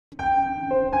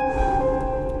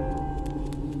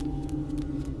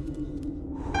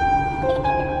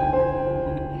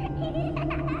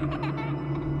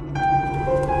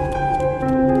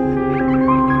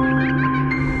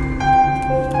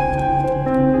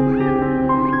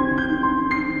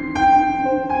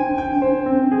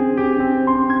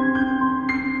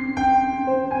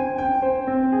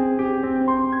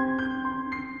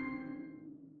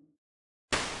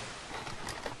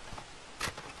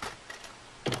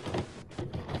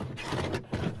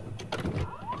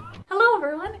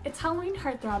it's Halloween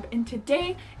Heartthrob, and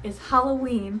today is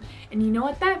Halloween. And you know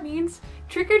what that means?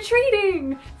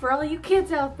 Trick-or-treating! For all you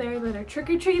kids out there that are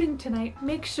trick-or-treating tonight,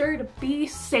 make sure to be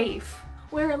safe.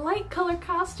 Wear a light color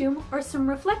costume or some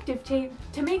reflective tape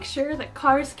to make sure that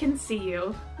cars can see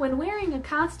you. When wearing a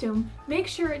costume, make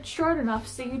sure it's short enough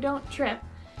so you don't trip.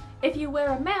 If you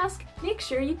wear a mask, make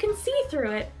sure you can see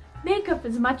through it. Makeup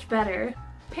is much better.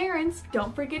 Parents,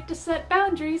 don't forget to set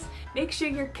boundaries. Make sure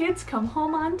your kids come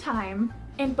home on time.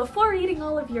 And before eating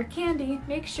all of your candy,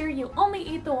 make sure you only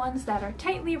eat the ones that are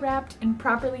tightly wrapped and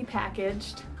properly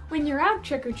packaged. When you're out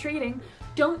trick-or-treating,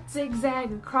 don't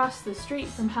zigzag across the street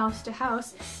from house to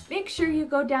house. Make sure you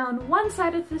go down one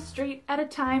side of the street at a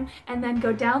time and then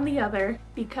go down the other.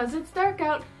 Because it's dark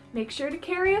out, make sure to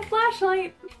carry a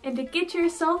flashlight. And to get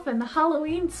yourself in the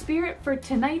Halloween spirit for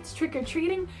tonight's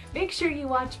trick-or-treating, make sure you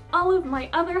watch all of my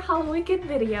other Hallowicked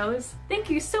videos. Thank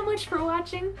you so much for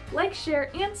watching. Like, share,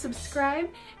 and subscribe,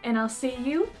 and I'll see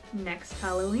you next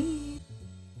Halloween.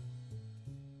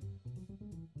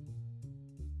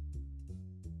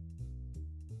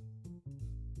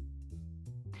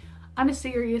 On a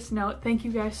serious note, thank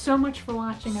you guys so much for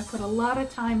watching. I put a lot of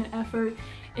time and effort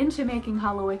into making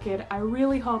Hallowicked. I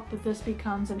really hope that this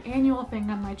becomes an annual thing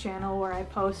on my channel where I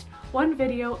post one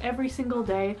video every single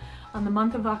day on the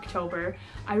month of October.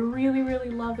 I really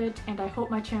love it, and I hope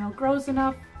my channel grows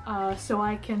enough so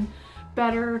I can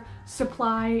better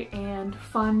supply and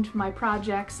fund my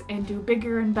projects and do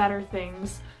bigger and better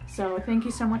things. So thank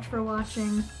you so much for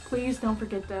watching. Please don't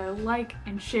forget to like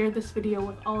and share this video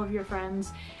with all of your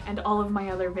friends and all of my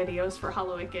other videos for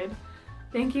Hallowicked.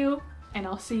 Thank you, and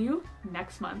I'll see you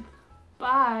next month.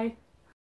 Bye!